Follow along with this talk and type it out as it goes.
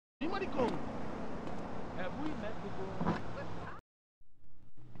maricón. Have we met before?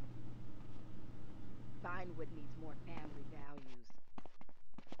 Vinewood needs more family values.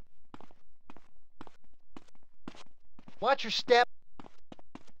 Watch your step.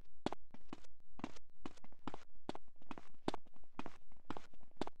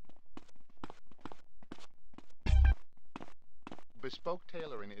 Bespoke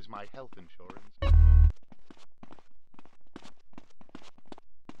tailoring is my health insurance.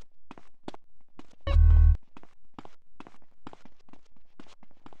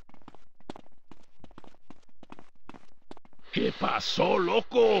 ¿Qué pasó,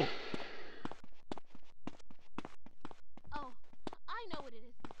 loco? Oh, I know what it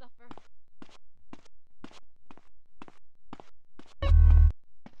is to suffer.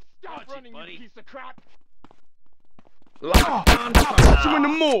 Stop running, buddy. you piece of crap! Lock on I'll put you in the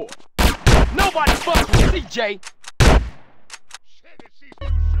morgue! Nobody fucks with CJ! Shit, it's these new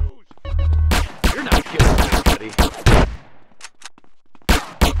shoes! You're not killing anybody.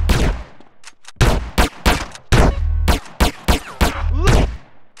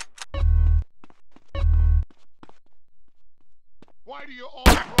 Why do you all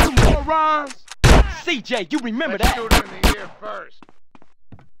You morons! CJ, you remember Let's that? shoot him in the ear first.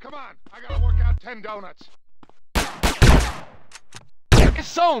 Come on, I gotta work out 10 donuts.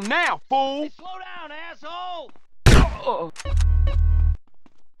 It's on now, fool! Hey, slow down, asshole! All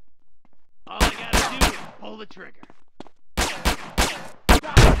I gotta do is pull the trigger.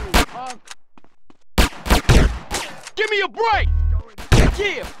 Stop you, punk! Give me a break!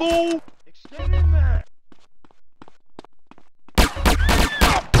 Yeah, fool! Extend in there.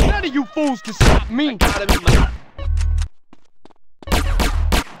 None of you fools can stop me! Got him in my...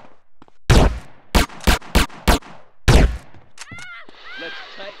 Let's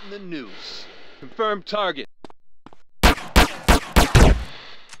tighten the noose. Confirm target.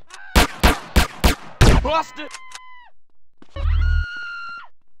 Busted!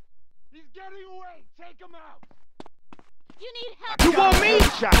 He's getting away. Take him out. You need help. You want me?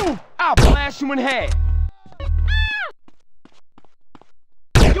 Ooh, I'll blast you in half!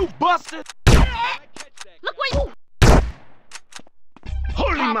 You busted! Look where you...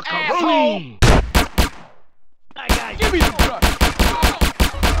 Holy macaroni! I got Give me the brush!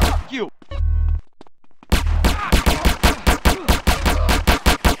 Fuck you!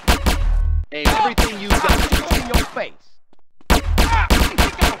 Aim everything you got. I'll in your face!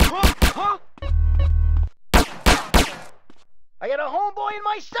 Huh? I got a homeboy in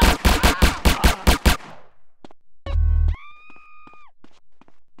my sight.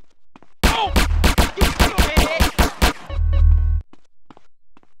 Oh! You dickhead!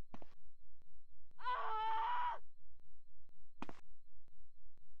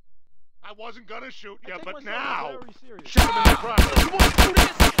 I wasn't gonna shoot I you, take but myself now. very serious. Shoot him in the front. You wanna do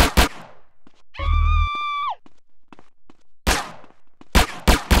this?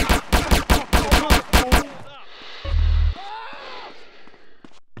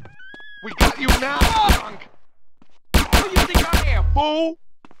 We got you now, punk. Who you think I am, fool?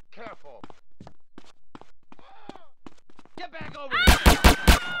 Careful. Get back over here.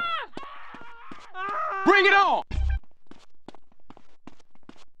 Bring it on!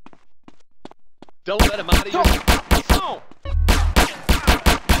 Don't let him out of Go! your... It's on!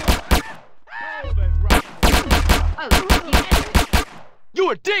 Hold it, right. Oh, you get it.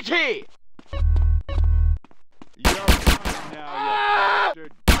 You a dickhead! You're fine now, you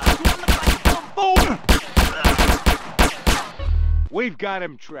bastard. Fool! We've got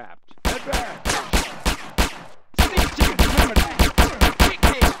him trapped. Head back. CJ, remember that!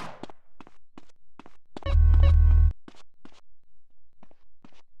 Dickhead!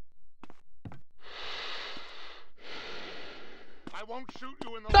 I won't shoot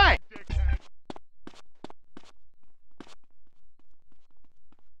you in the Bang! leg, dickhead.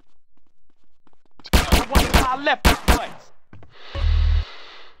 I wonder how I left this place.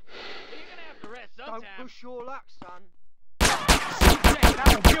 You're gonna have to rest sometime. Don't push your luck, son. CJ, I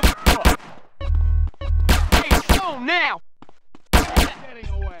don't give a fuck. Hey, it's on now! Getting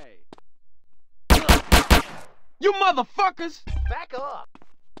away. You motherfuckers! Back up.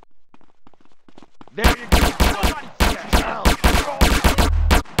 There you go. Nobody fucking hell.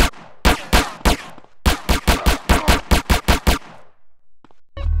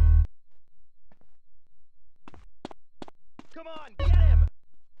 Come on, get him!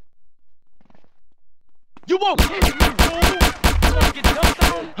 You won't hit me, fool! You wanna get dumped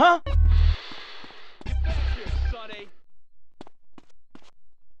on? Huh? Get back here, Sonny!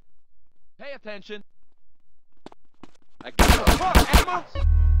 Pay attention. I got What the fuck, Emma?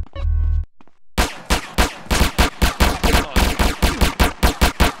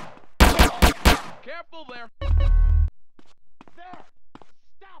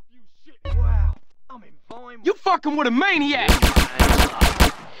 time. You fucking with a maniac!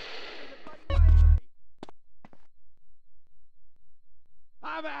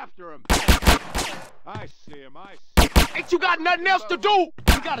 I'm after him. I see him. I see him. Ain't you got nothing else to do?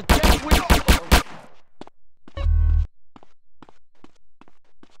 You gotta deal with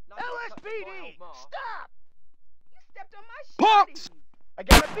LSPD! Stop! You stepped on my Punks! shorties. I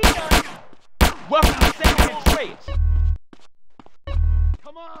got a beat on you. Welcome to San Andreas.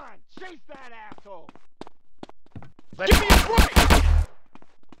 Come on, chase that asshole. Give me a break!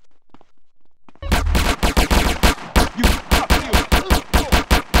 You fuck you!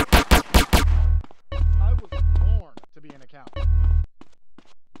 I was born to be an accountant.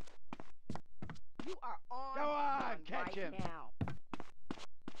 You are on. Go on, one catch right him. now.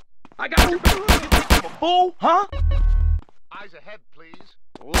 I got you, baby. You think I'm a fool, huh? Eyes ahead, please.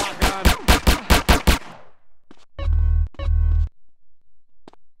 Lock on.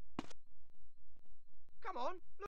 Come on.